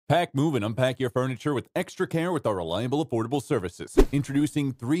Pack, move, and unpack your furniture with extra care with our reliable, affordable services.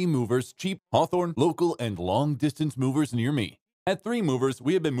 Introducing 3 Movers, cheap, Hawthorne, local, and long-distance movers near me. At 3 Movers,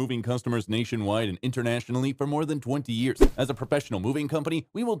 we have been moving customers nationwide and internationally for more than 20 years. As a professional moving company,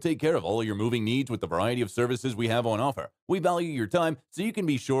 we will take care of all your moving needs with the variety of services we have on offer. We value your time, so you can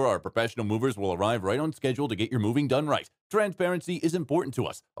be sure our professional movers will arrive right on schedule to get your moving done right. Transparency is important to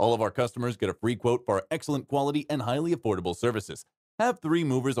us. All of our customers get a free quote for our excellent quality and highly affordable services. Have 3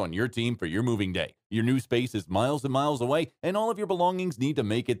 Movers on your team for your moving day. Your new space is miles and miles away, and all of your belongings need to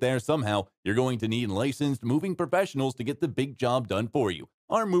make it there somehow. You're going to need licensed moving professionals to get the big job done for you.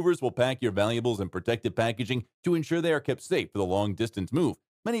 Our movers will pack your valuables in protective packaging to ensure they are kept safe for the long-distance move.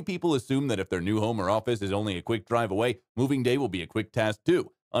 Many people assume that if their new home or office is only a quick drive away, moving day will be a quick task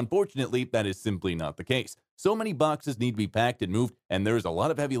too. Unfortunately, that is simply not the case. So many boxes need to be packed and moved, and there is a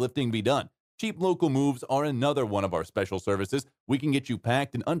lot of heavy lifting to be done. Cheap local moves are another one of our special services. We can get you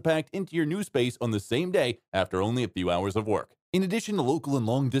packed and unpacked into your new space on the same day after only a few hours of work. In addition to local and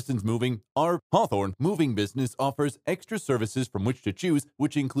long-distance moving, our Hawthorne moving business offers extra services from which to choose,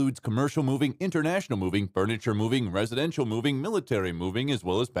 which includes commercial moving, international moving, furniture moving, residential moving, military moving, as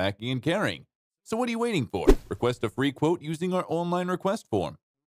well as packing and carrying. So what are you waiting for? Request a free quote using our online request form.